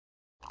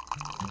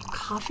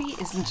Coffee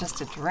isn't just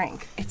a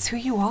drink, it's who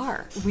you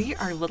are. We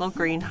are Little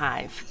Green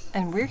Hive,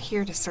 and we're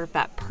here to serve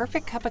that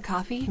perfect cup of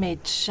coffee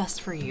made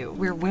just for you.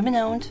 We're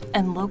women-owned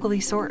and locally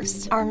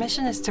sourced. Our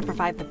mission is to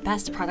provide the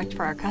best product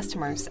for our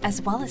customers,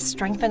 as well as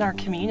strengthen our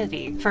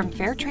community. From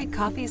fair trade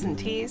coffees and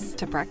teas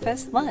to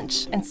breakfast,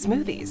 lunch, and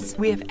smoothies,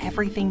 we have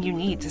everything you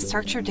need to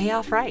start your day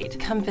off right.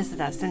 Come visit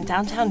us in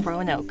downtown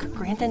Roanoke,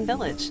 Grandin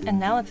Village, and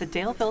now at the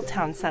Daleville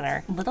Town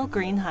Center. Little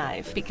Green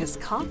Hive, because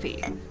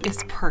coffee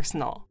is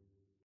personal.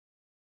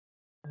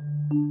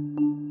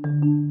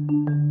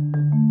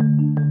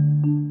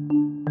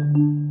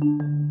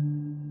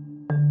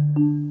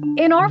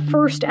 In our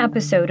first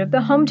episode of the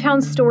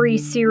Hometown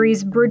Stories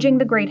series, Bridging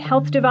the Great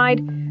Health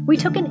Divide, we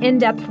took an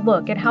in-depth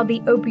look at how the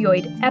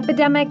opioid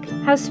epidemic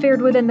has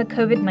fared within the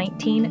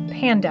COVID-19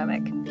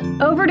 pandemic.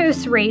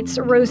 Overdose rates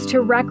rose to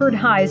record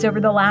highs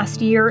over the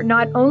last year,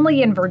 not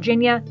only in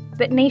Virginia,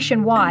 but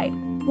nationwide.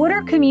 What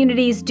are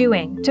communities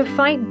doing to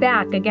fight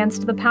back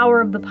against the power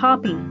of the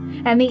poppy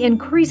and the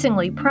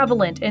increasingly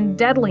prevalent and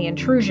deadly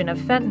intrusion of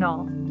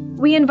fentanyl?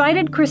 We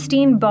invited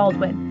Christine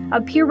Baldwin,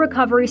 a peer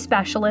recovery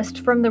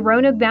specialist from the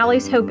Roanoke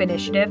Valley's Hope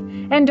Initiative,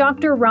 and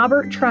Dr.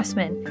 Robert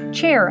Trussman,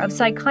 chair of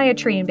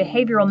psychiatry and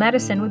behavioral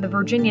medicine with the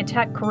Virginia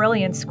Tech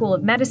Carilion School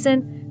of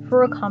Medicine,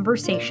 for a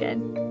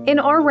conversation. In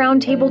our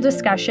roundtable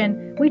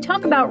discussion, we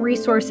talk about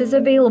resources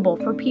available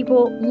for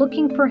people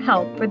looking for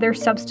help for their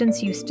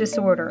substance use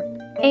disorder,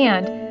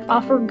 and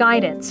offer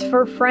guidance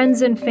for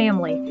friends and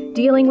family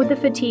dealing with the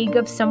fatigue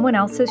of someone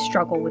else's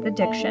struggle with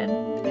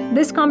addiction.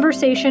 This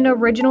conversation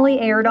originally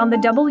aired on the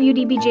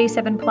WDBJ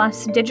 7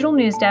 Plus digital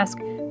news desk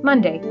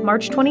Monday,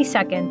 March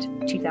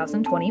 22nd,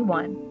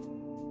 2021.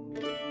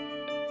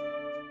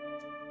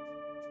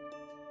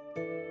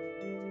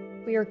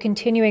 We are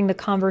continuing the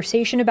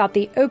conversation about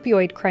the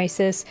opioid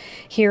crisis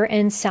here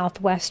in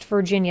Southwest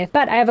Virginia.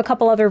 But I have a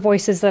couple other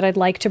voices that I'd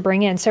like to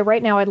bring in. So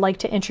right now I'd like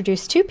to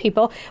introduce two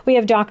people. We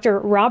have Dr.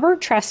 Robert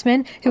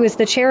Trussman, who is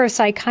the chair of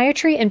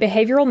psychiatry and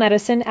behavioral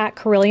medicine at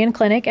Carilion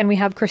Clinic. And we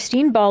have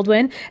Christine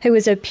Baldwin, who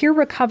is a peer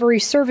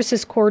recovery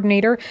services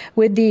coordinator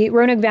with the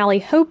Roanoke Valley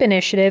Hope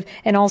Initiative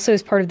and also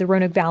is part of the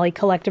Roanoke Valley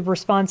Collective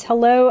Response.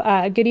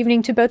 Hello, good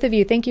evening to both of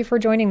you. Thank you for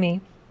joining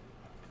me.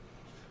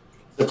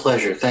 It's a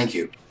pleasure. Thank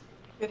you.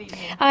 Good evening.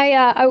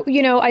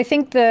 I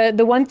think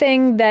the one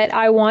thing that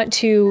I want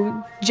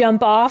to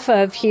jump off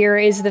of here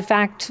is the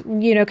fact,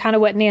 kind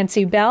of what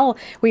Nancy Bell,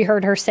 we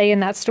heard her say in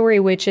that story,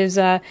 which is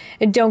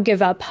don't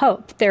give up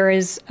hope. There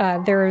is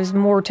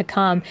more to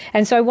come.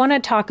 And so I want to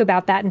talk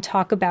about that and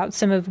talk about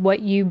some of what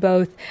you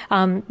both,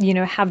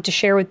 have to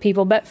share with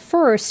people. But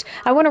first,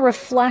 I want to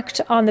reflect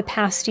on the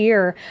past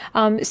year.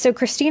 So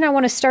Christine, I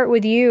want to start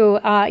with you,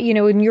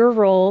 in your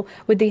role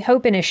with the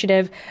Hope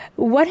Initiative.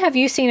 What have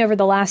you seen over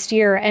the last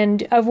year?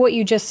 And of what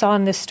you just saw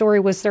in this story,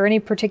 was there any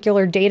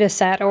particular data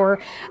set or,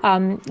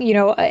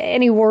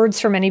 any words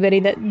from anybody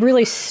that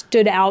really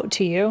stood out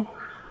to you?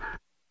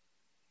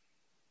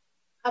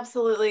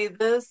 Absolutely.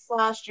 This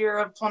last year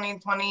of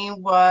 2020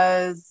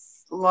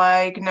 was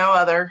like no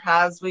other,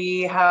 as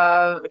we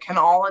can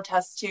all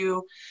attest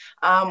to.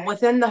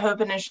 Within the Hope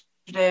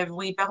Initiative,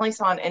 we definitely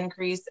saw an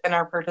increase in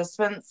our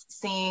participants,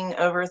 seeing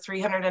over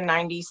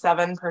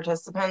 397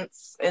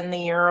 participants in the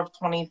year of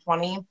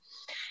 2020.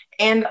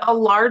 And a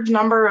large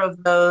number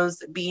of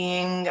those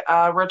being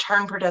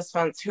return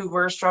participants who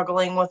were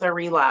struggling with a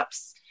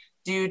relapse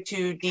due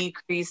to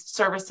decreased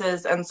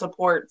services and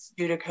supports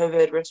due to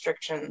COVID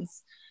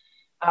restrictions.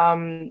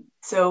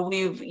 So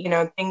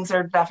things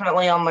are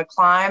definitely on the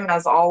climb,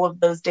 as all of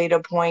those data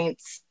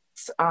points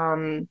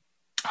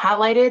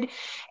highlighted.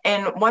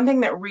 And one thing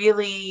that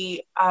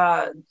really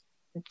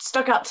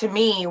stuck out to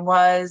me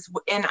was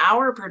in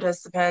our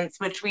participants,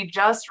 which we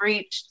just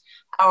reached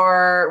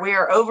we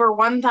are over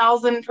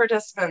 1,000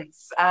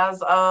 participants as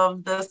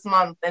of this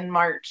month in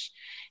March.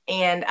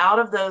 And out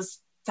of those,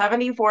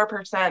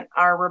 74%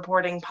 are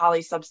reporting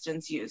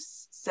polysubstance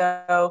use.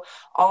 So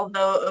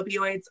although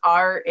opioids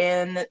are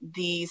in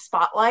the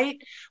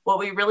spotlight, what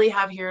we really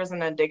have here is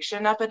an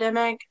addiction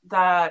epidemic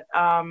that,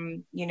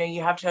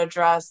 you have to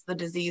address the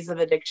disease of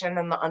addiction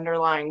and the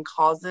underlying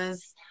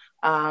causes,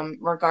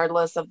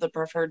 regardless of the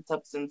preferred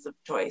substance of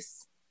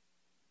choice.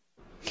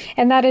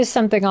 And that is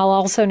something I'll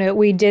also note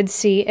we did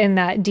see in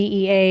that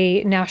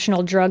DEA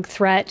National Drug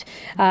Threat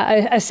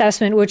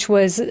assessment, which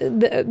was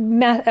the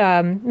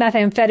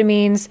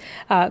methamphetamines,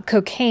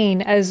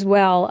 cocaine as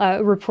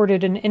well,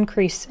 reported an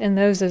increase in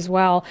those as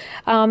well.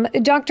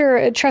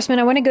 Dr. Trussman,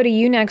 I want to go to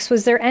you next.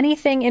 Was there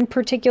anything in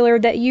particular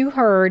that you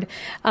heard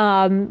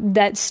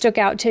that stuck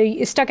out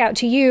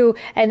to you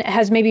and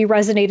has maybe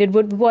resonated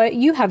with what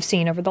you have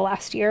seen over the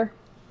last year?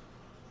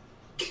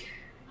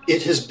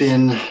 It has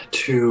been,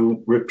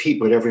 to repeat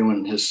what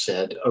everyone has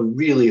said, a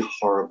really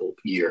horrible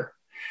year.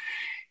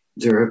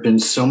 There have been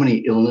so many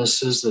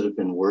illnesses that have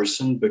been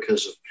worsened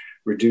because of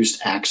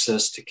reduced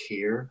access to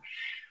care.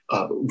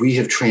 We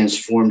have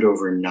transformed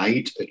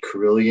overnight at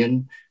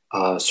Carilion,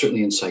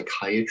 certainly in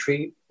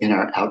psychiatry, in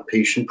our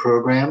outpatient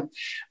program,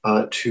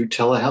 to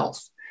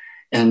telehealth.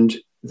 And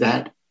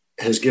that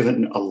has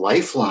given a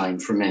lifeline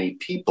for many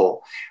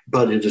people,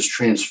 but it has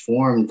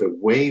transformed the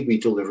way we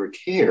deliver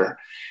care.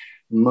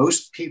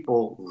 Most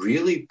people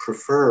really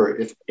prefer,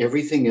 if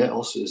everything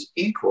else is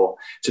equal,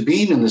 to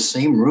being in the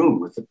same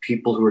room with the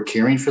people who are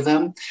caring for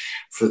them,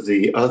 for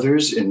the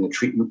others in the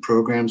treatment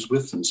programs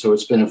with them. So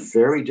it's been a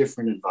very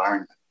different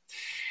environment.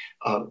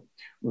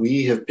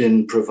 We have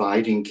been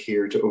providing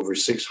care to over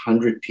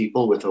 600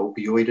 people with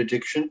opioid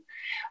addiction.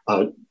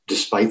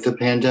 Despite the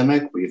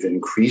pandemic, we've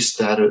increased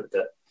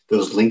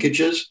those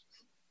linkages.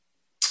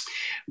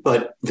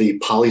 But the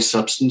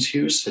polysubstance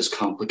use has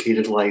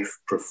complicated life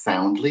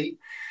profoundly.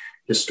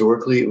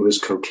 Historically, it was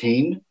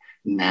cocaine.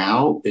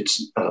 Now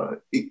it's,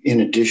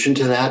 in addition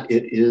to that,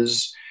 it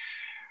is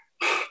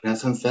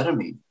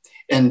methamphetamine.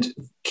 And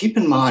keep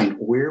in mind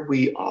where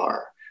we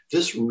are.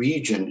 This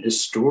region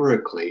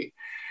historically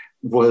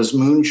was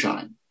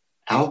moonshine,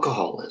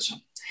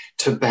 alcoholism,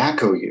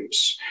 tobacco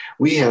use.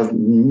 We have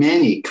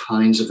many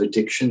kinds of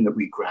addiction that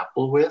we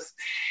grapple with.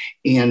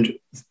 And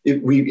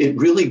it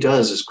really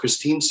does, as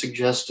Christine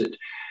suggested,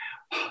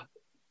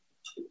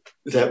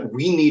 that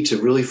we need to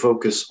really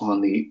focus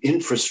on the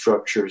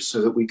infrastructure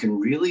so that we can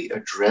really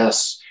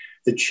address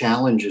the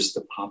challenges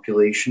the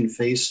population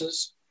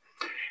faces.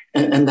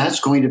 And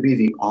that's going to be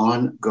the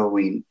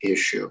ongoing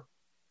issue.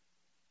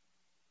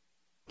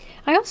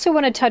 I also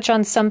want to touch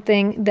on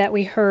something that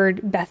we heard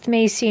Beth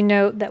Macy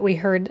note, that we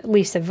heard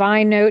Lisa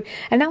Vine note,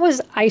 and that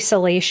was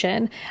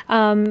isolation.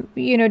 Dr.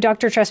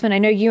 Trestman, I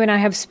know you and I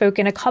have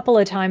spoken a couple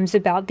of times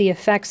about the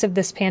effects of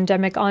this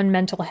pandemic on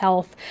mental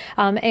health.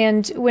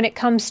 And when it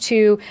comes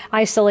to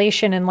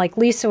isolation, and like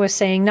Lisa was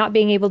saying, not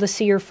being able to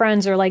see your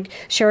friends, or like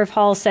Sheriff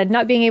Hall said,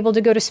 not being able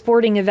to go to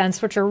sporting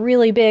events, which are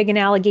really big in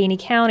Allegheny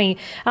County,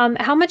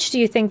 how much do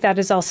you think that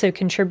is also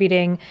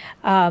contributing?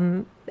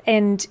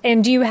 And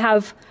do you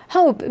have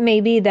hope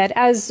maybe that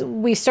as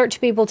we start to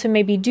be able to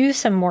maybe do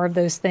some more of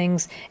those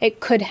things, it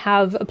could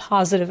have a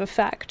positive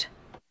effect?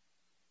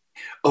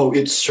 Oh,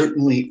 it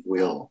certainly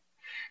will.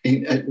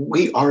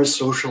 We are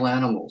social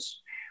animals.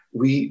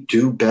 We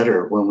do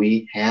better when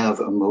we have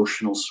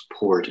emotional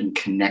support and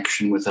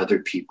connection with other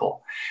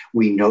people.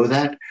 We know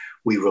that.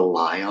 We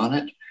rely on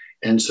it.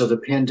 And so the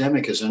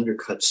pandemic has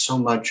undercut so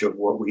much of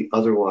what we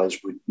otherwise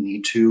would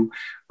need to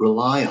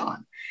rely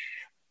on.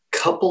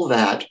 Couple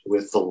that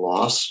with the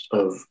loss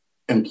of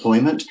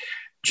employment,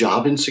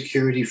 job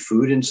insecurity,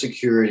 food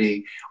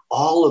insecurity,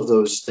 all of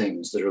those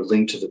things that are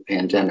linked to the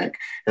pandemic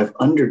have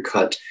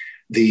undercut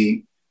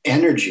the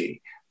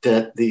energy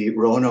that the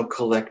Roanoke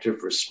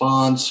Collective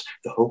Response,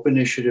 the Hope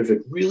Initiative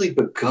had really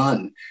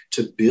begun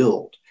to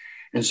build.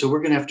 And so we're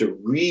going to have to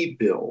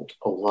rebuild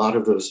a lot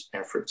of those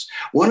efforts.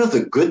 One of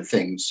the good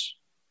things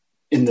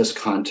in this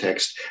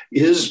context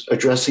is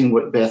addressing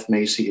what Beth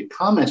Macy had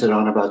commented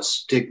on about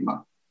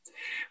stigma.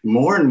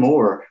 More and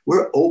more,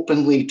 we're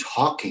openly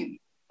talking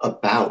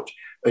about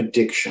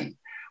addiction.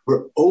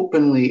 We're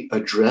openly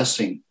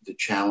addressing the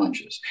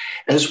challenges.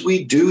 As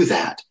we do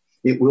that,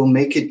 it will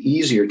make it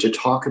easier to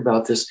talk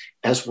about this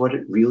as what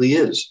it really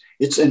is.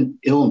 It's an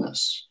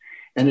illness.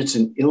 And it's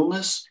an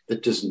illness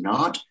that does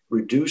not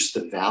reduce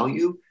the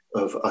value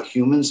of a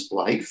human's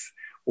life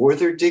or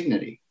their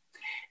dignity.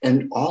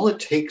 And all it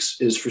takes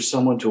is for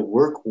someone to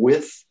work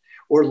with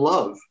or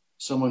love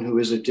someone who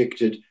is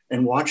addicted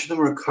and watch them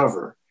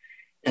recover.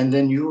 And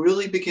then you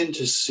really begin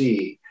to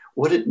see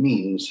what it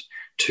means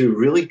to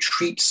really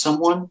treat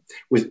someone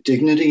with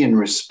dignity and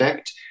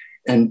respect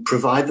and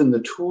provide them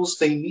the tools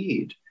they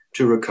need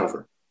to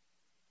recover.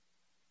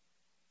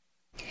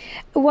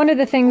 One of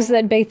the things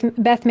that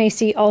Beth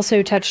Macy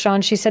also touched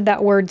on, she said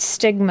that word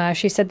stigma.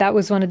 She said that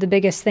was one of the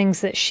biggest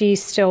things that she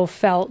still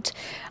felt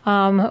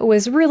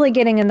was really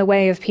getting in the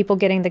way of people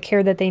getting the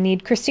care that they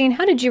need. Christine,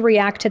 how did you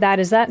react to that?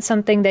 Is that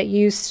something that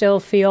you still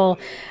feel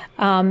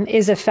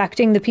is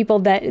affecting the people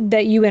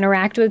that you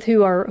interact with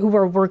who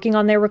are working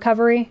on their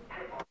recovery?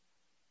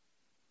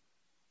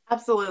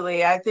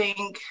 Absolutely. I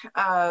think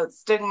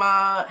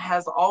stigma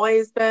has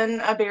always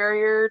been a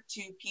barrier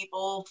to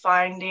people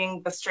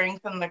finding the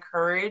strength and the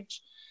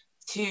courage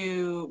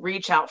to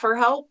reach out for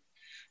help.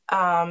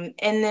 And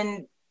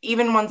then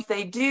even once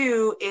they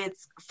do,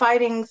 it's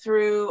fighting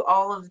through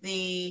all of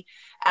the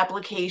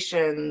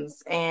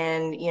applications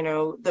and,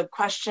 the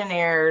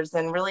questionnaires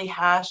and really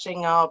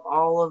hashing up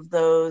all of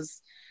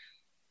those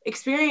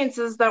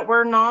experiences that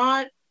we're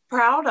not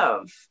proud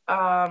of,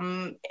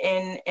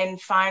 and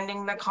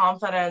finding the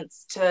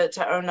confidence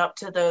to own up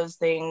to those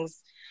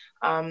things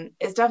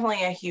is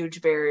definitely a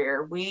huge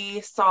barrier.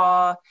 We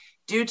saw,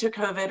 due to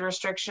COVID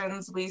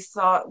restrictions,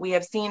 we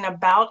have seen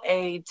about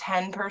a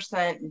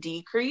 10%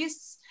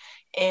 decrease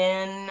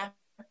in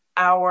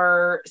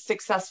our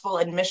successful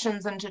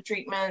admissions into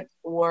treatment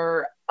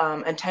or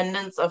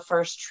attendance of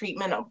first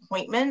treatment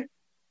appointment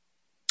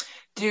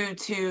due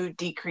to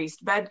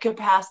decreased bed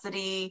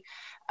capacity,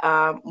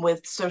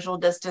 with social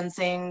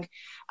distancing,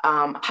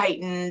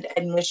 heightened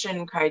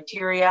admission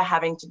criteria,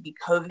 having to be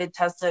COVID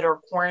tested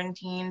or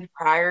quarantined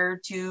prior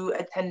to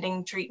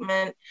attending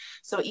treatment.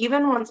 So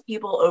even once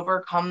people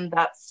overcome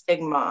that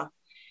stigma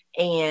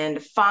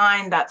and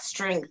find that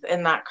strength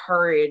and that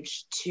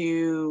courage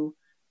to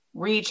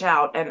reach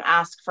out and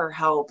ask for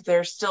help.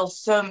 There's still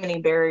so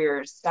many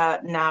barriers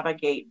that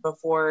navigate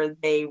before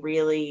they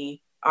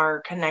really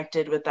are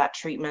connected with that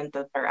treatment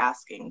that they're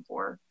asking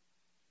for.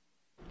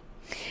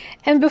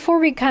 And before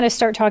we kind of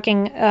start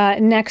talking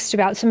next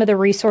about some of the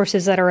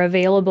resources that are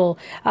available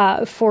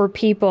for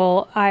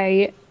people,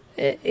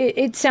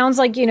 it sounds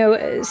like,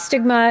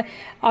 stigma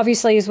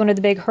obviously is one of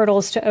the big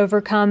hurdles to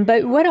overcome.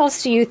 But what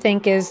else do you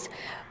think is,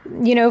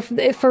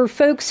 for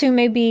folks who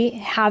maybe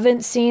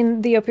haven't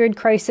seen the opioid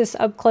crisis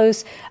up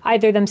close,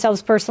 either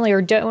themselves personally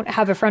or don't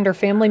have a friend or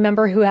family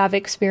member who have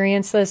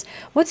experienced this,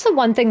 what's the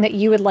one thing that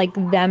you would like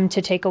them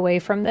to take away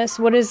from this?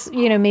 What is,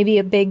 maybe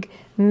a big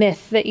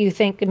myth that you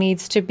think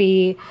needs to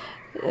be,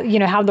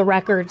 have the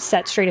record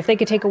set straight? If they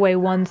could take away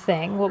one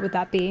thing, what would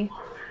that be?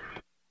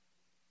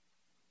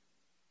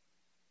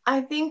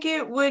 I think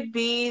it would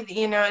be,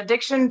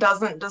 addiction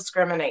doesn't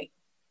discriminate.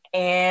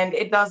 And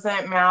it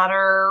doesn't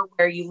matter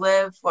where you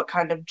live, what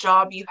kind of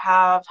job you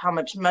have, how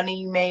much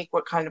money you make,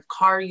 what kind of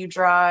car you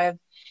drive.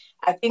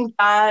 I think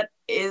that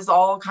is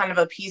all kind of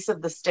a piece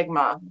of the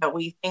stigma, that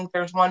we think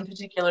there's one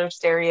particular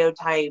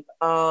stereotype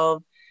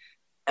of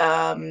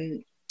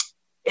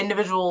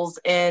individuals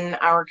in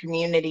our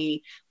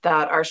community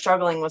that are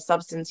struggling with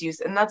substance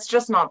use. And that's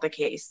just not the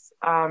case.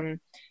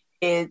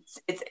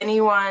 It's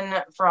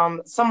anyone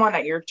from someone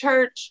at your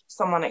church,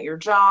 someone at your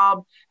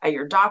job, at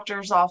your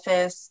doctor's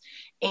office,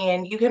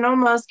 and you can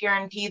almost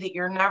guarantee that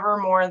you're never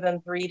more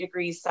than 3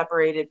 degrees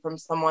separated from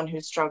someone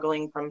who's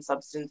struggling from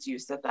substance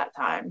use at that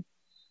time.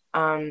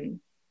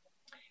 And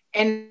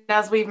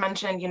as we've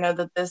mentioned,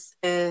 that this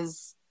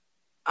is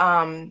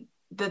an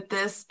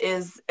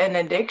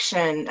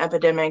addiction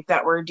epidemic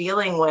that we're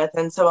dealing with.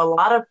 And so a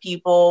lot of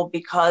people,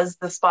 because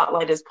the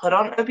spotlight is put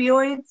on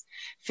opioids,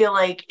 feel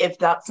like if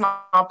that's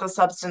not the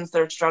substance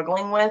they're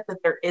struggling with,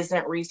 that there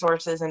isn't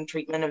resources and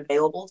treatment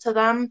available to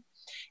them.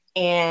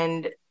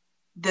 And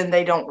then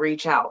they don't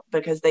reach out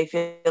because they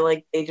feel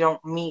like they don't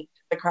meet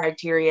the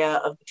criteria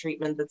of the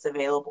treatment that's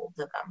available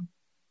to them.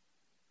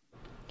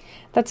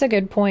 That's a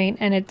good point.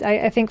 And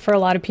I think for a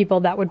lot of people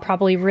that would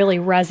probably really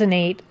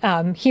resonate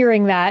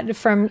hearing that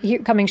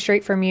coming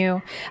straight from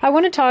you. I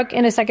want to talk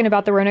in a second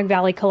about the Roanoke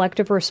Valley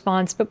Collective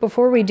Response. But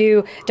before we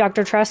do,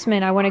 Dr.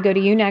 Trestman, I want to go to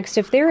you next.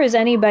 If there is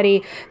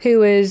anybody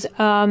who is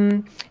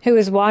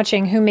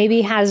watching, who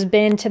maybe has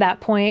been to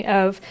that point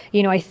of,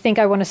 I think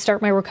I want to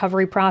start my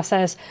recovery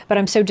process, but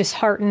I'm so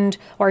disheartened,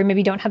 or I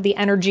maybe don't have the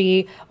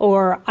energy,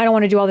 or I don't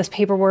want to do all this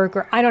paperwork,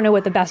 or I don't know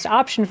what the best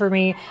option for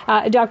me.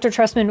 Dr.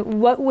 Trestman,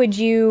 what would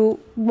you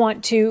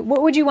want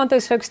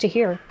those folks to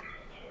hear?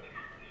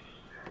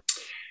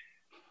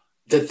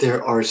 That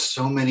there are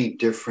so many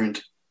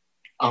different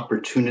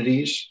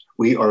opportunities.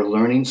 We are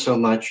learning so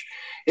much.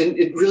 And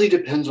it really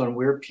depends on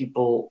where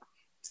people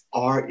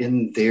are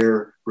in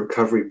their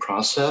recovery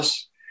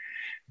process.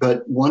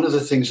 But one of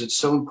the things that's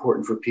so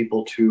important for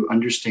people to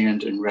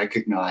understand and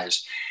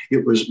recognize,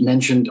 it was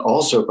mentioned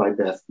also by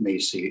Beth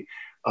Macy,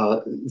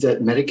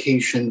 that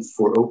medication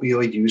for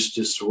opioid use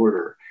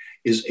disorder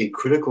is a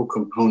critical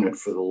component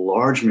for the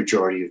large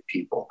majority of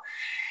people.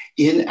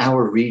 In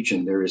our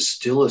region, there is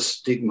still a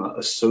stigma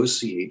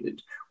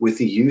associated with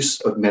the use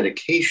of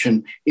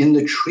medication in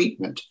the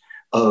treatment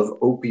of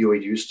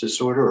opioid use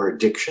disorder or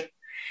addiction.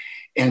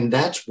 And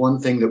that's one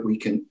thing that we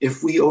can,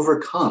 if we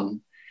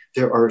overcome,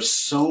 there are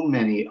so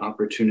many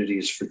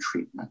opportunities for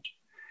treatment.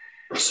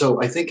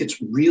 So I think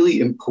it's really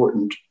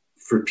important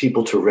for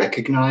people to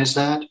recognize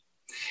that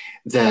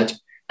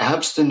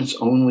abstinence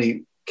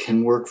only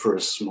can work for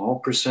a small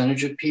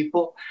percentage of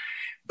people,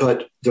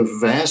 but the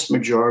vast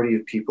majority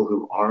of people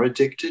who are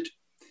addicted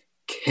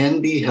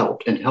can be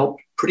helped, and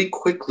helped pretty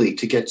quickly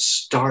to get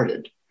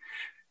started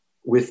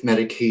with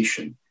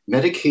medication.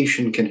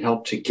 Medication can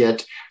help to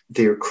get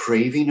their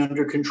craving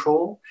under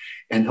control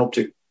and help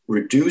to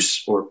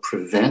reduce or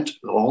prevent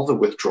all the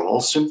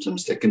withdrawal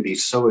symptoms that can be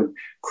so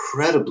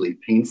incredibly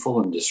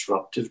painful and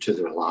disruptive to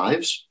their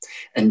lives,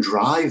 and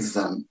drive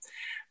them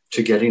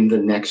to getting the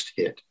next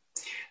hit.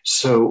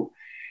 So,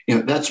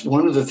 that's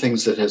one of the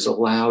things that has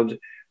allowed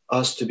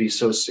us to be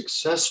so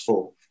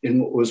successful in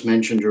what was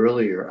mentioned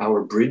earlier,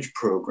 our Bridge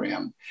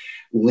program,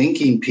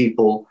 linking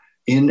people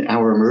in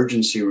our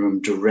emergency room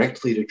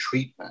directly to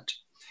treatment,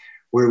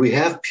 where we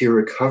have peer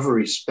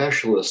recovery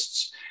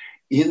specialists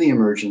in the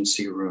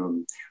emergency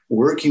room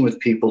working with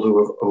people who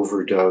have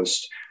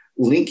overdosed,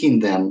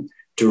 linking them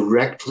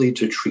directly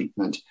to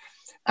treatment.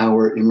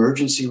 Our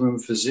emergency room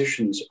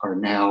physicians are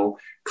now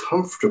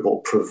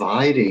comfortable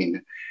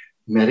providing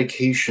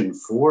medication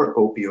for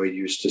opioid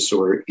use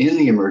disorder in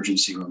the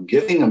emergency room,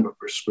 giving them a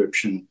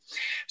prescription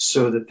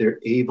so that they're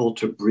able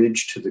to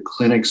bridge to the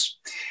clinics.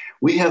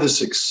 We have a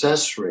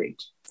success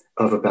rate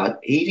of about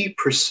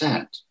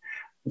 80%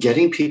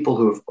 getting people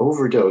who have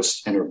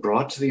overdosed and are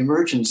brought to the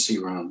emergency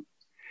room,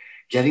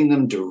 getting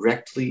them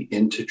directly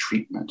into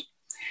treatment.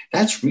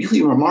 That's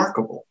really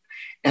remarkable.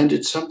 And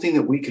it's something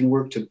that we can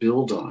work to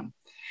build on.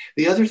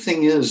 The other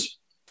thing is,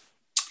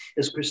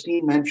 as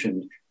Christine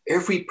mentioned,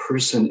 every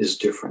person is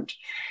different.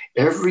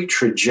 Every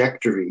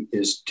trajectory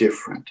is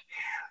different.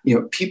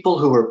 People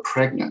who are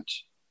pregnant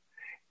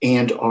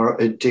and are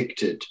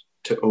addicted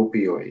to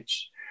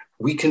opioids,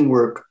 we can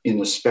work in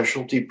a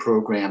specialty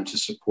program to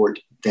support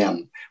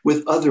them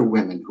with other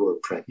women who are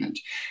pregnant.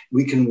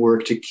 We can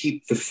work to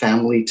keep the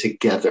family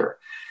together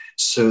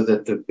so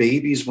that the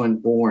babies, when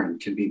born,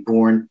 can be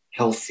born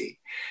healthy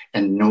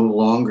and no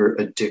longer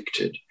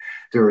addicted.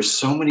 There are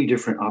so many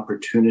different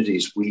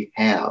opportunities we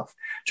have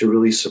to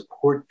really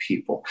support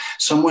people.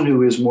 Someone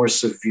who is more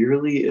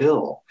severely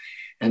ill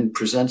and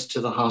presents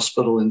to the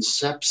hospital in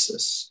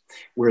sepsis,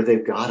 where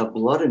they've got a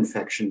blood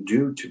infection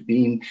due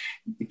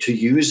to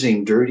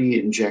using dirty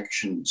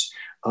injections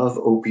of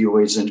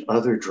opioids and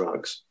other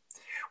drugs.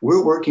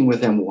 We're working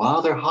with them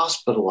while they're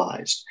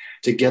hospitalized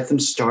to get them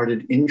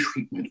started in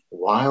treatment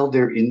while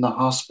they're in the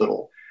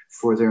hospital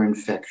for their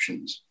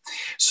infections.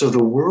 So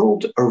the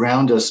world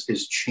around us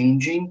is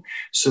changing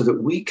so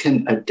that we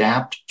can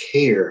adapt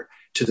care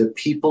to the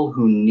people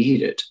who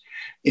need it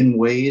in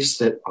ways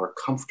that are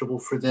comfortable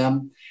for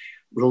them,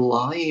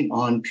 relying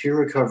on peer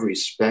recovery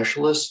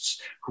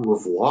specialists who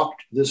have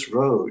walked this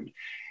road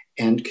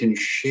and can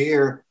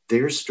share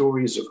their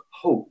stories of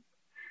hope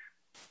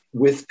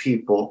with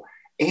people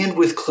and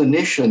with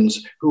clinicians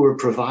who are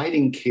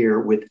providing care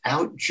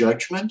without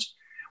judgment,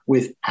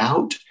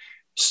 without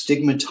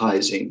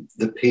stigmatizing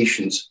the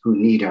patients who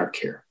need our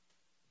care.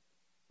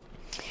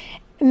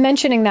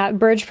 Mentioning that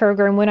bridge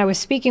program, when I was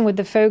speaking with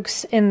the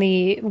folks in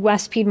the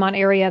West Piedmont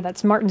area,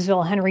 that's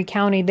Martinsville, Henry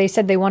County, they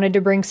said they wanted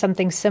to bring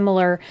something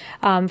similar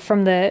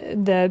from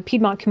the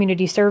Piedmont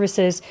Community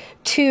Services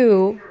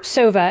to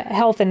Sova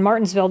Health in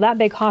Martinsville, that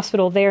big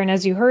hospital there. And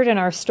as you heard in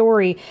our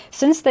story,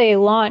 since they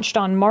launched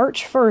on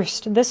March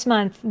 1st this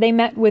month, they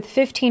met with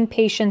 15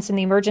 patients in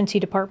the emergency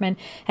department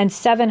and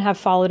 7 have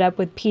followed up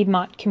with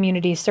Piedmont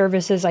Community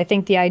Services. I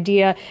think the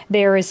idea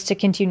there is to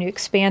continue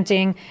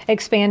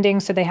expanding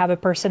so they have a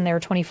person there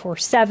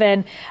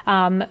 24/7.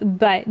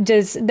 But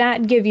does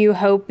that give you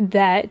hope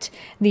that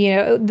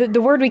the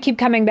word we keep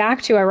coming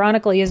back to,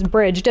 ironically, is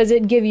bridge? Does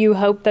it give you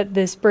hope that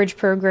this bridge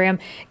program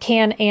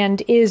can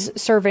and is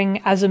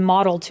serving as a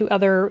model to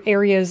other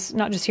areas,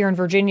 not just here in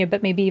Virginia,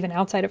 but maybe even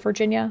outside of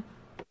Virginia?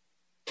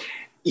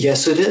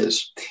 Yes, it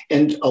is.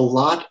 And a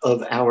lot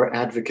of our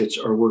advocates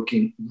are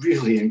working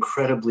really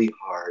incredibly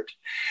hard.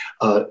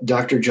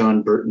 Dr.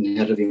 John Burton,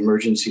 head of the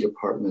emergency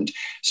department,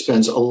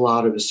 spends a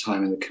lot of his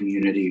time in the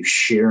community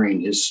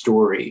sharing his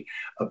story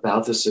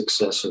about the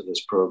success of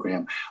this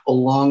program,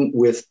 along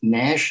with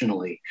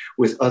nationally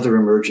with other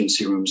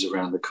emergency rooms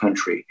around the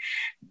country.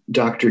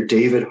 Dr.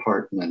 David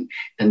Hartman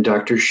and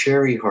Dr.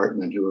 Sherry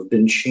Hartman, who have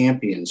been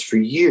champions for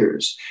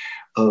years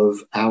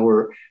of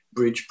our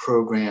bridge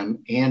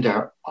program and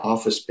our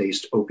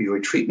office-based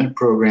opioid treatment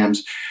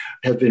programs,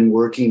 have been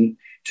working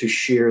to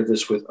share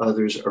this with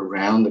others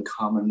around the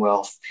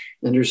Commonwealth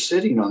and are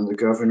sitting on the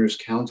Governor's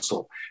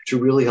Council to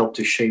really help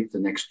to shape the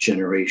next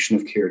generation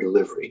of care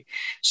delivery.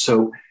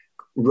 So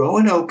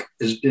Roanoke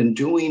has been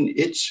doing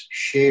its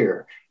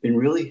share in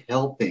really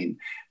helping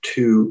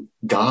to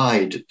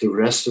guide the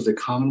rest of the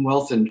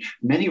Commonwealth and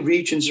many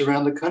regions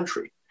around the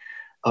country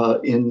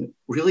in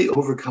really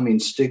overcoming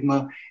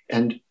stigma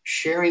and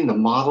sharing the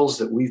models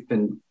that we've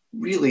been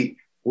really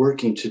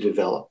working to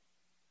develop.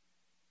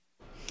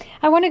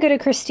 I want to go to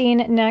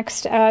Christine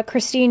next.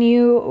 Christine,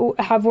 you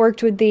have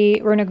worked with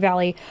the Roanoke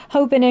Valley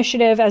Hope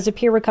Initiative as a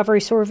peer recovery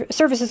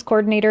services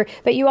coordinator,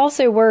 but you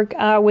also work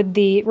with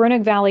the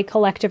Roanoke Valley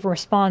Collective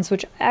Response,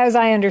 which, as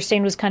I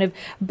understand, was kind of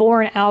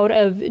born out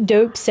of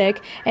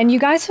Dopesick. And you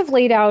guys have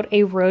laid out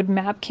a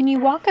roadmap. Can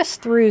you walk us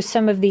through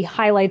some of the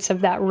highlights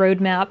of that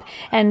roadmap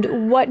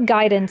and what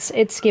guidance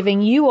it's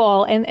giving you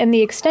all and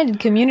the extended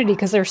community?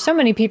 Because there's so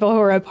many people who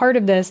are a part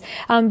of this.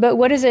 But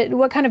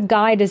what kind of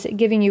guide is it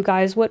giving you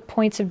guys? What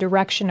points of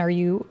direction are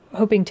you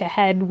hoping to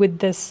head with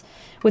this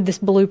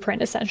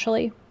blueprint,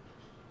 essentially?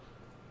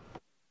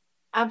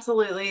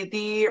 Absolutely.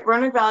 The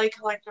Roanoke Valley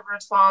Collective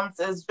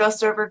Response is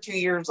just over 2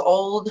 years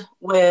old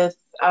with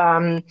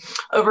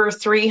over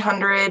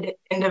 300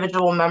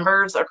 individual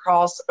members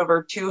across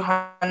over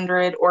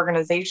 200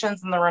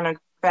 organizations in the Roanoke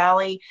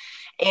Valley.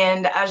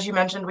 And as you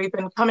mentioned, we've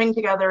been coming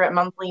together at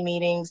monthly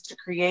meetings to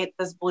create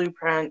this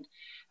blueprint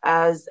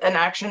as an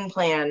action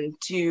plan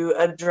to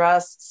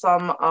address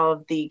some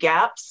of the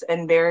gaps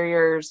and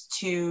barriers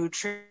to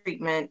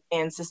treatment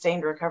and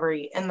sustained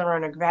recovery in the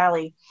Roanoke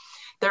Valley.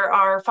 There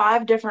are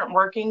 5 different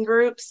working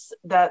groups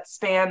that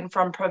span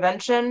from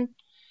prevention,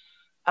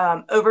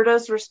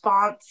 overdose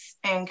response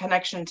and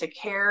connection to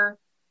care,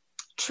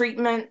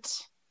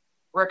 treatment,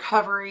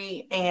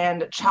 recovery,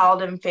 and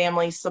child and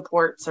family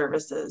support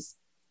services.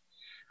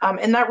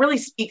 And that really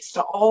speaks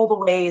to all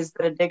the ways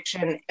that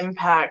addiction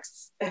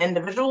impacts an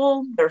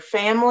individual, their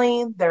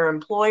family, their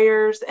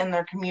employers, and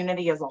their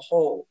community as a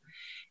whole.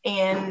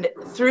 And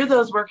through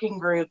those working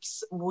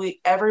groups,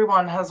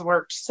 everyone has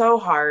worked so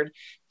hard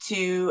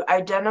to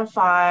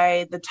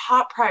identify the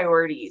top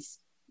priorities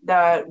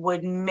that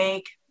would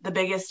make the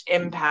biggest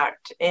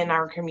impact in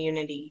our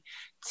community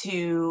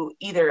to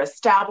either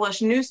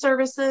establish new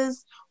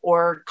services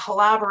or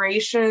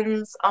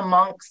collaborations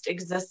amongst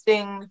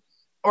existing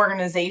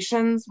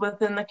organizations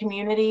within the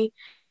community.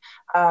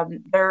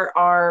 There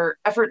are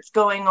efforts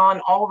going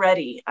on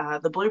already.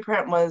 The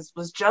blueprint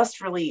was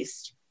just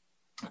released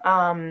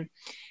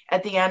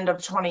at the end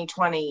of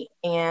 2020,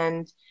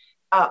 and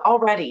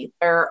already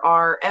there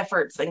are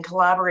efforts and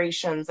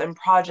collaborations and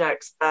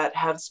projects that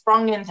have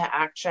sprung into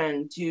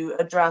action to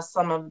address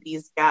some of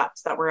these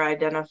gaps that were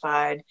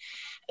identified.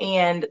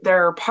 And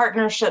there are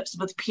partnerships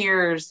with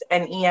peers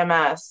and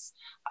EMS,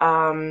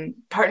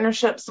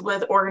 partnerships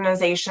with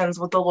organizations,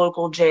 with the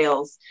local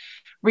jails,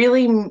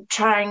 really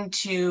trying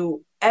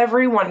to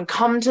everyone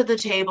come to the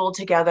table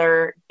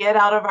together, get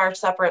out of our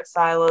separate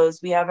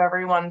silos. We have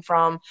everyone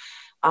from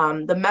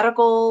the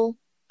medical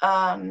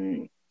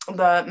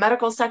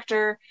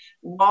sector,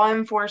 law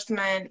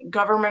enforcement,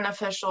 government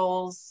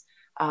officials,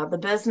 the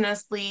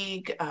business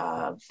league,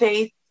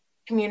 faith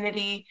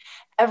community,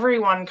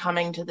 everyone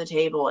coming to the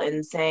table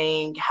and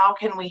saying, how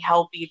can we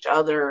help each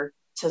other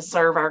to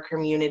serve our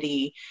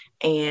community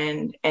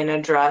and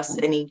address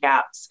any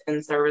gaps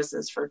in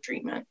services for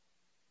treatment?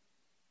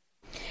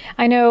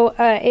 I know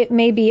it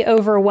may be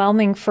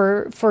overwhelming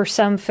for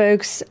some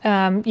folks.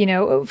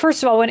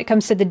 First of all, when it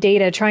comes to the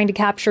data, trying to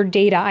capture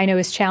data, I know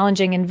is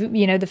challenging. And,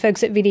 the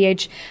folks at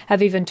VDH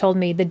have even told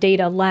me the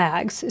data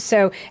lags.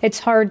 So it's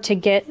hard to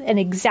get an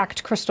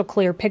exact crystal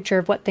clear picture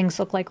of what things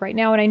look like right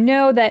now. And I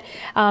know that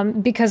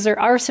because there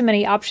are so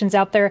many options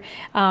out there,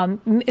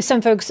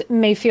 some folks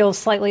may feel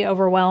slightly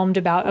overwhelmed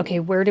about, okay,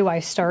 where do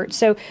I start?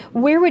 So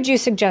where would you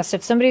suggest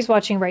if somebody's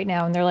watching right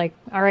now and they're like,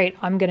 all right,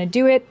 I'm going to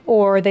do it,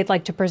 or they'd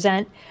like to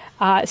present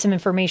some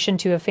information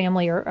to a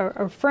family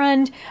or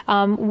friend,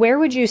 where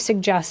would you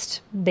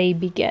suggest they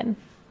begin?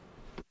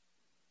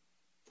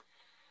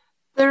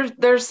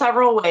 There's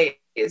several ways,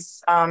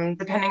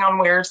 depending on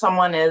where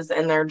someone is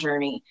in their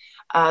journey.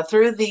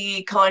 Through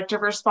the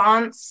collective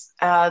response,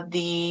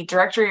 the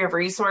directory of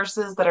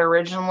resources that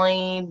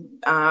originally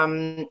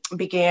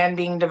began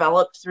being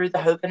developed through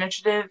the HOPE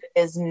initiative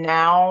is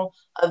now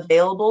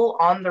available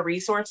on the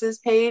resources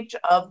page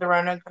of the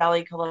Roanoke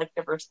Valley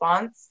Collective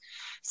Response.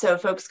 So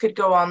folks could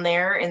go on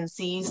there and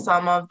see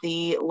some of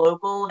the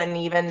local and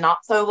even not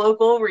so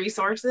local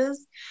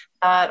resources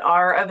that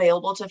are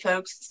available to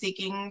folks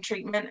seeking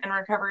treatment and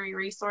recovery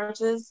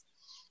resources.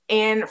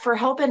 And for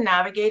help in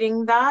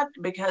navigating that,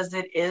 because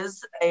it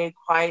is a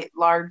quite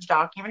large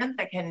document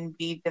that can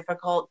be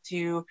difficult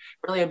to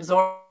really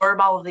absorb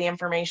all of the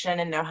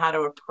information and know how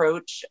to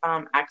approach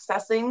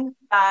accessing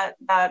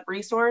that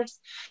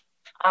resource,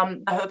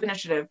 the HOPE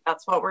initiative,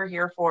 that's what we're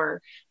here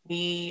for.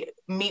 We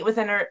meet with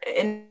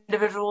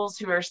individuals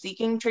who are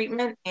seeking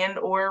treatment and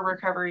or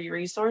recovery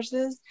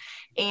resources,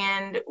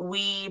 and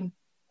we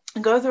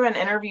go through an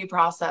interview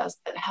process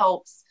that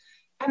helps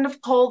kind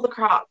of cull the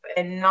crop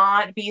and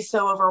not be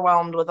so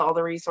overwhelmed with all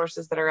the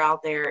resources that are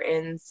out there,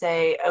 and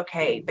say,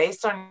 okay,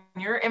 based on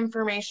your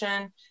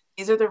information,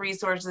 these are the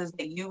resources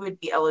that you would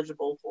be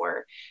eligible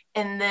for.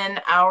 And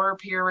then our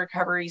peer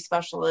recovery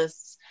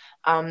specialists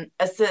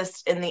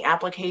assist in the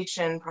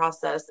application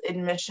process,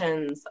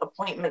 admissions,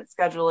 appointment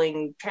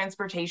scheduling,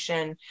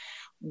 transportation,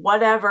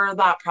 whatever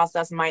that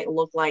process might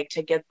look like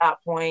to get that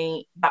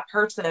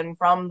person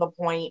from the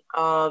point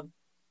of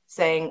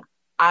saying,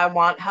 I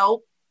want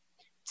help,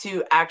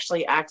 to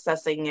actually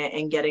accessing it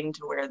and getting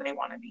to where they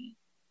want to be.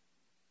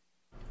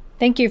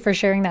 Thank you for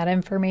sharing that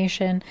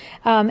information.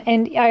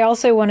 And I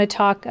also want to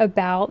talk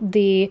about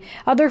the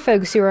other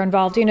folks who are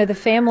involved, the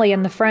family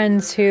and the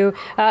friends who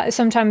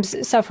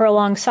sometimes suffer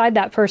alongside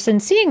that person,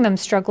 seeing them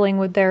struggling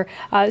with their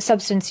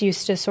substance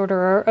use disorder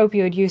or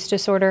opioid use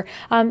disorder.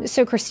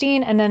 So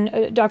Christine, and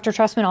then Dr.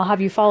 Trustman, I'll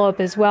have you follow up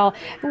as well.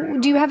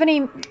 Do you have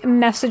any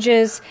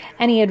messages,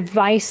 any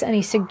advice,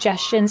 any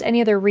suggestions,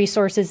 any other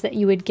resources that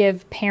you would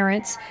give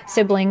parents,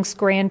 siblings,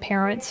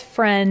 grandparents,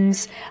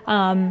 friends,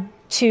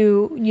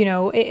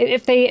 to,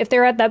 if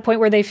they're at that point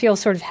where they feel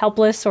sort of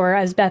helpless, or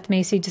as Beth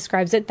Macy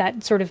describes it,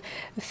 that sort of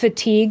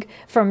fatigue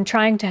from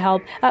trying to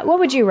help, what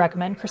would you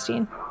recommend,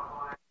 Christine?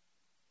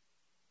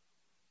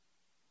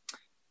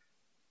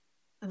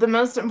 The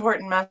most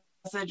important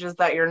message is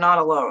that you're not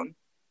alone.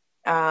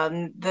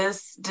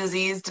 This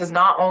disease does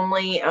not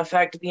only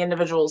affect the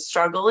individual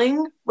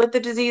struggling with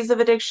the disease of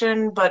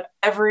addiction, but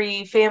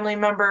every family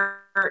member,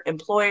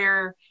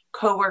 employer,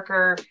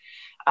 coworker.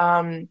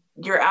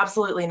 You're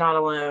absolutely not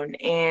alone.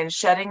 And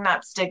shedding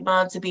that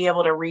stigma to be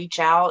able to reach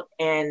out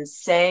and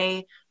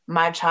say,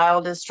 my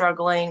child is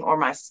struggling or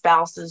my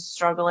spouse is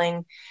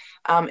struggling,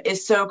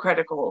 is so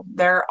critical.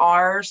 There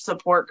are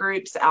support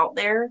groups out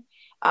there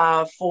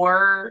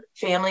for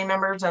family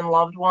members and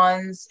loved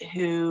ones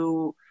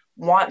who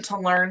want to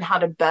learn how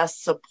to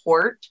best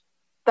support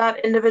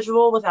that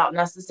individual without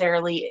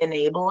necessarily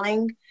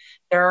enabling.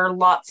 There are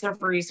lots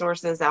of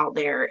resources out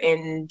there,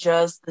 and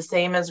just the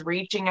same as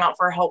reaching out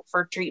for help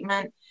for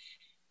treatment,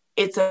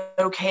 it's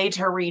okay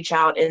to reach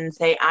out and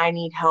say, I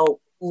need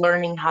help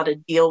learning how to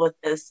deal with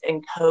this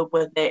and cope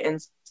with it and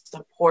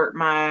support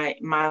my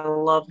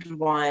loved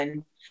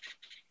one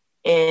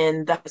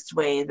in the best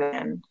way.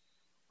 Then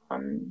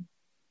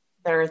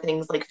there are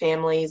things like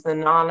Families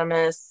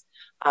Anonymous,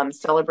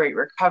 Celebrate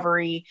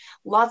Recovery,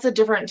 lots of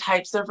different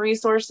types of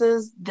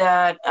resources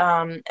that,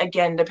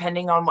 again,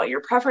 depending on what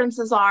your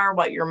preferences are,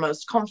 what you're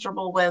most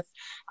comfortable with,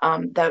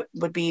 that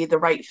would be the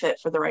right fit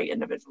for the right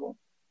individual.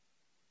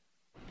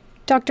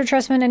 Dr.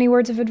 Trestman, any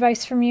words of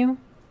advice from you?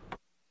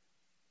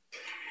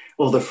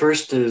 Well, the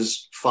first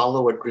is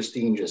follow what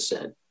Christine just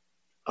said,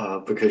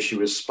 because she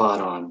was spot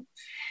on.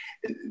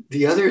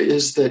 The other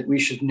is that we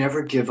should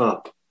never give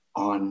up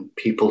on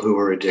people who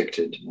are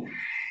addicted.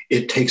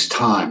 It takes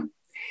time.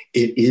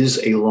 It is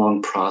a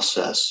long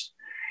process.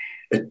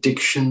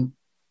 Addiction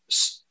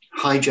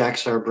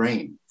hijacks our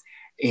brain,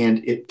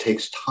 and it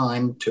takes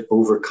time to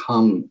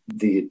overcome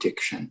the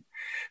addiction.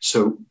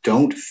 So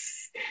don't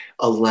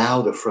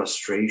allow the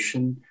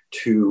frustration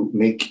to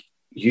make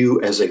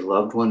you as a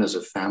loved one, as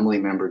a family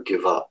member,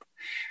 give up.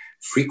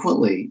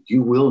 Frequently,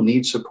 you will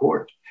need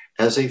support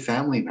as a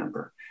family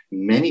member.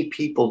 Many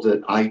people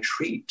that I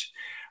treat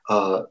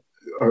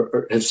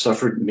have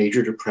suffered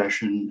major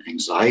depression,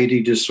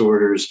 anxiety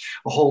disorders,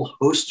 a whole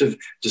host of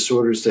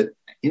disorders that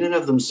in and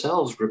of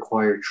themselves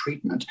require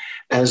treatment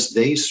as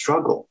they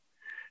struggle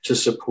to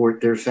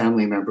support their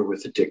family member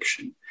with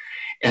addiction.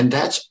 And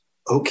that's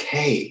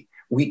okay.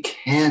 We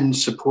can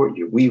support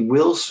you. We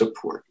will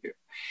support you.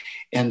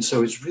 And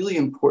so it's really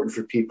important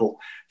for people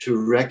to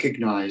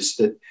recognize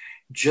that,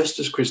 just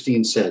as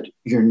Christine said,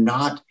 you're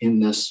not in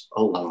this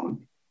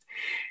alone.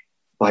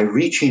 By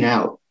reaching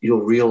out,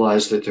 you'll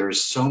realize that there are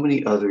so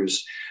many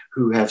others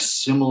who have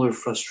similar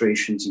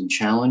frustrations and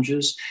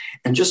challenges.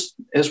 And just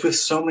as with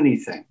so many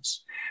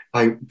things,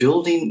 by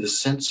building the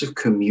sense of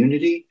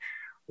community,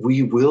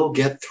 we will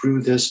get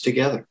through this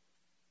together.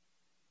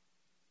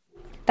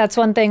 That's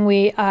one thing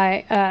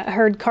I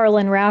heard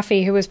Carlin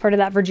Raffy, who was part of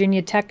that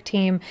Virginia Tech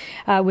team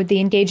with the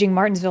Engaging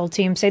Martinsville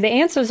team, say the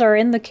answers are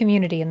in the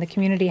community, and the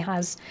community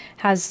has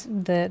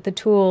the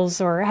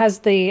tools or has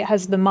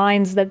the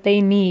minds that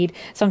they need.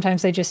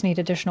 Sometimes they just need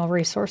additional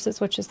resources,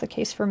 which is the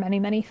case for many,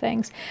 many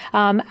things.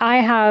 I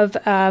have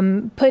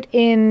put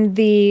in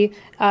the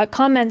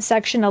comment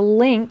section a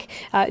link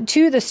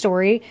to the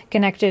story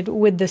connected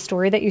with the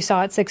story that you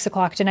saw at 6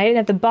 o'clock tonight. And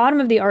at the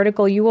bottom of the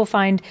article, you will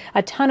find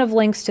a ton of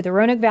links to the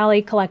Roanoke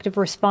Valley Collective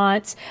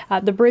Response,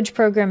 the Bridge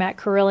Program at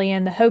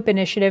Carilion, the Hope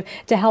Initiative,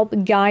 to help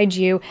guide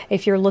you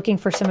if you're looking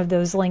for some of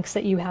those links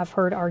that you have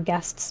heard our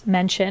guests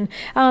mention.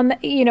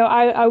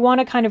 I want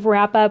to kind of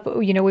wrap up.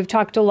 We've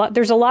talked a lot.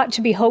 There's a lot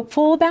to be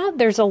hopeful about.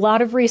 There's a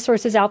lot of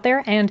resources out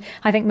there. And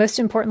I think most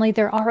importantly,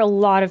 there are a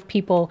lot of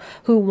people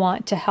who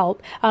want to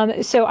help.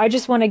 So I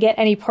just want to get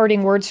any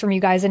parting words from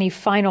you guys, any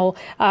final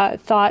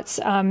thoughts.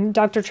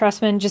 Dr.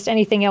 Trestman, just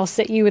anything else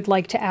that you would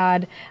like to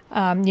add,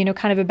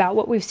 kind of about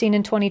what we've seen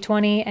in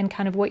 2020 and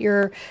kind of what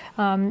your,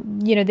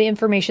 the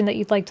information that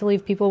you'd like to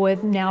leave people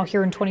with now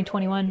here in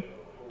 2021.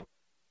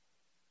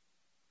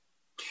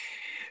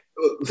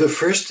 The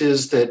first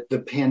is that the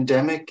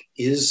pandemic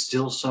is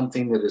still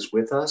something that is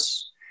with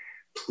us.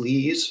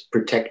 Please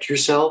protect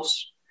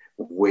yourselves,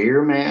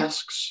 wear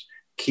masks,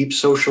 keep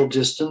social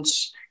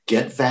distance,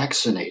 get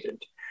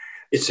vaccinated.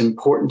 It's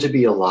important to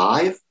be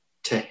alive,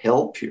 to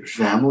help your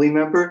family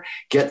member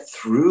get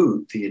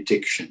through the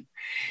addiction.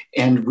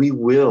 And we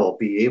will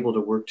be able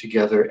to work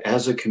together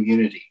as a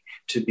community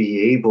to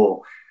be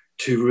able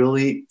to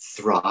really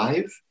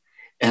thrive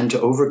and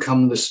to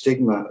overcome the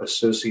stigma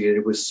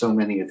associated with so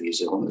many of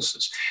these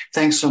illnesses.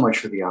 Thanks so much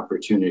for the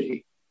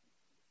opportunity.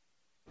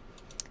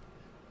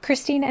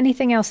 Christine,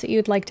 anything else that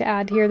you'd like to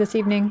add here this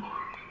evening?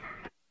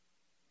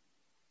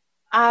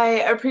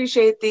 I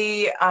appreciate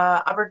the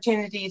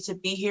opportunity to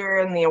be here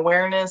and the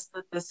awareness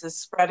that this is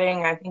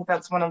spreading. I think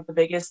that's one of the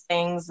biggest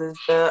things, is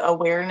the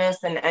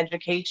awareness and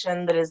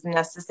education that is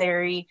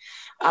necessary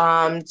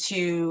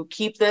to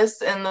keep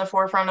this in the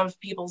forefront of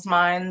people's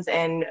minds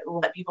and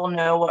let people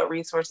know what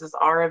resources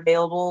are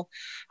available.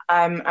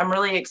 I'm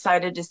really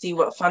excited to see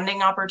what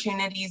funding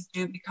opportunities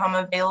do become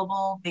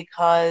available,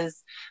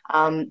 because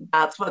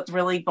that's what's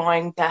really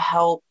going to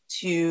help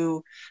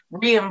to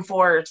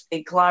reinforce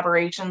the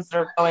collaborations that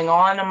are going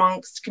on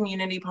amongst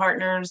community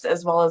partners,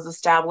 as well as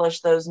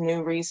establish those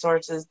new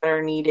resources that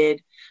are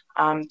needed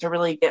to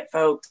really get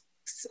folks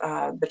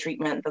the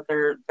treatment that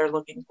they're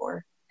looking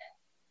for.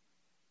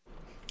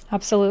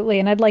 Absolutely.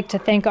 And I'd like to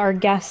thank our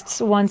guests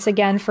once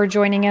again for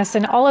joining us,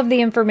 and all of the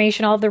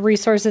information, all of the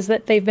resources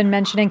that they've been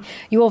mentioning,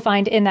 you will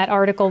find in that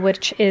article,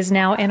 which is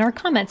now in our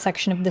comment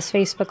section of this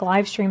Facebook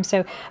live stream.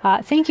 So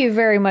thank you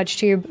very much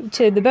to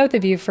the both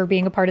of you for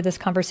being a part of this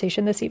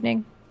conversation this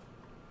evening.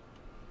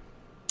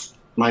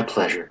 My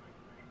pleasure.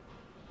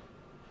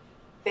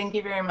 Thank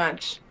you very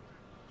much.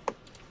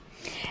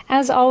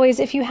 As always,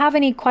 if you have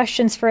any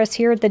questions for us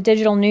here at the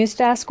Digital News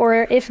Desk,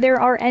 or if there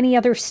are any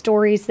other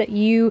stories that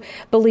you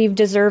believe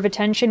deserve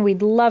attention,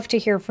 we'd love to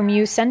hear from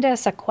you. Send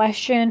us a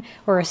question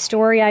or a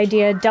story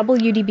idea,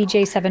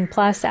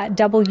 WDBJ7plus at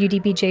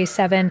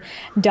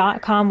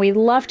WDBJ7.com. We'd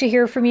love to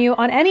hear from you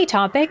on any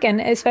topic,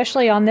 and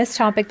especially on this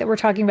topic that we're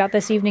talking about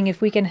this evening. If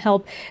we can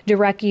help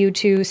direct you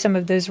to some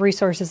of those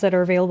resources that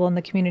are available in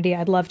the community,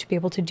 I'd love to be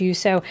able to do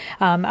so.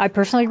 I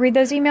personally read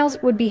those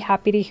emails, would be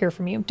happy to hear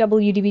from you.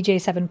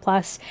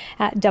 WDBJ7plus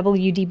at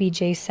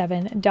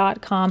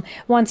WDBJ7.com.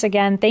 Once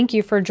again, thank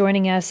you for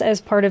joining us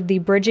as part of the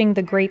Bridging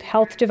the Great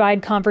Health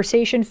Divide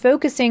conversation,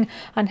 focusing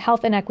on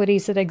health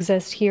inequities that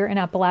exist here in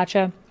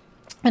Appalachia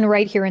and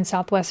right here in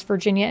Southwest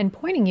Virginia, and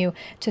pointing you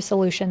to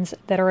solutions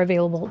that are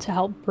available to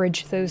help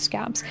bridge those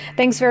gaps.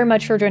 Thanks very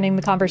much for joining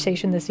the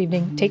conversation this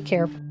evening. Take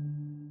care.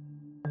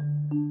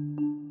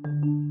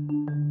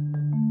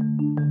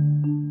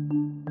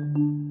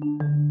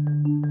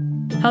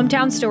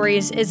 Hometown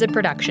Stories is a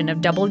production of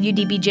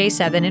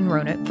WDBJ7 in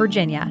Roanoke,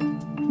 Virginia.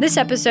 This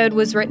episode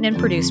was written and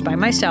produced by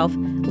myself,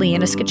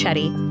 Leanna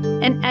Scacchetti,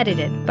 and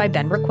edited by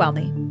Ben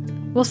Rickwelny.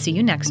 We'll see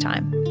you next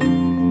time.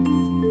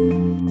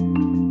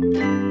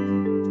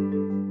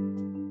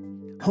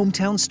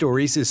 Hometown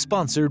Stories is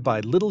sponsored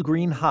by Little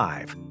Green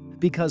Hive,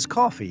 because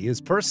coffee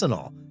is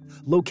personal.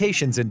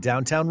 Locations in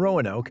downtown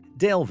Roanoke,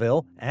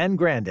 Daleville, and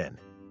Grandin.